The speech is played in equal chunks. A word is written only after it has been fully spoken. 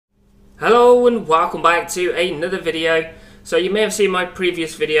Hello and welcome back to another video. So you may have seen my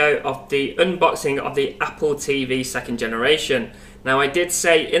previous video of the unboxing of the Apple TV second generation. Now I did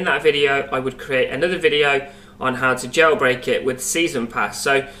say in that video I would create another video on how to jailbreak it with Seas0nPass.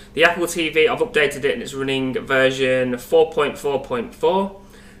 So the Apple TV, I've updated it and it's running version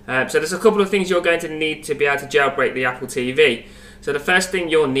 4.4.4. So there's a couple of things you're going to need to be able to jailbreak the Apple TV. So the first thing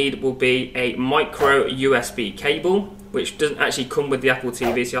you'll need will be a micro USB cable, which doesn't actually come with the Apple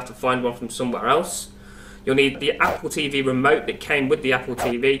TV, so you have to find one from somewhere else. You'll need the Apple TV remote that came with the Apple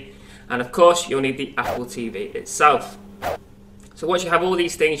TV, and of course you'll need the Apple TV itself. So once you have all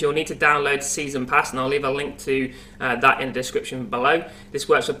these things, you'll need to download Seas0nPass, and I'll leave a link to that in the description below. This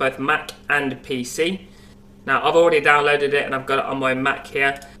works for both Mac and PC. Now I've already downloaded it and I've got it on my Mac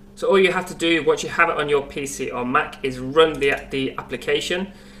here. So all you have to do once you have it on your PC or Mac is run the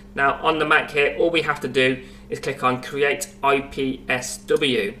application. Now on the Mac here, all we have to do is click on Create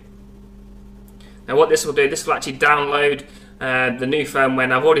IPSW. Now what this will do, this will actually download the new firmware.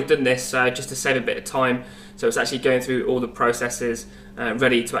 Now I've already done this just to save a bit of time, so it's actually going through all the processes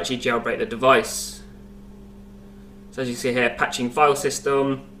ready to actually jailbreak the device. So as you see here, patching file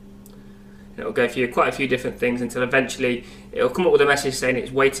system. It'll go through quite a few different things until eventually it'll come up with a message saying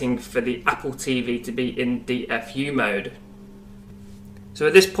it's waiting for the Apple TV to be in DFU mode. So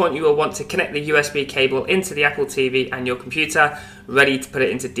at this point you will want to connect the USB cable into the Apple TV and your computer, ready to put it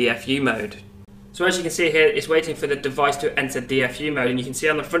into DFU mode. So as you can see here, it's waiting for the device to enter DFU mode, and you can see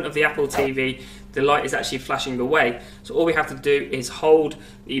on the front of the Apple TV the light is actually flashing away. So all we have to do is hold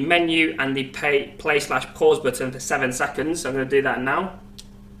the menu and the play/pause button for 7 seconds. So I'm going to do that now.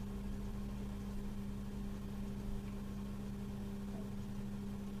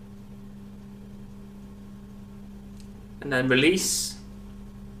 And then release.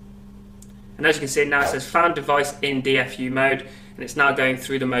 And as you can see now, it says found device in DFU mode, and it's now going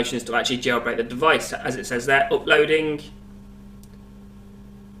through the motions to actually jailbreak the device. As it says there, uploading.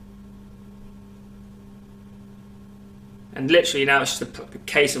 And literally now it's just a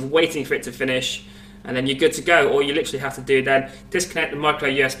case of waiting for it to finish, and then you're good to go. All you literally have to do then, disconnect the micro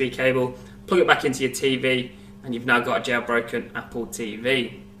USB cable, plug it back into your TV, and you've now got a jailbroken Apple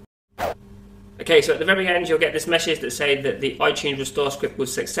TV. Okay, so at the very end you'll get this message that says that the iTunes restore script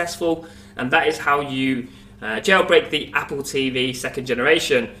was successful, and that is how you jailbreak the Apple TV second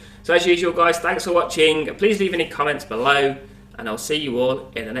generation. So as usual guys, thanks for watching. Please leave any comments below, and I'll see you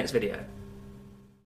all in the next video.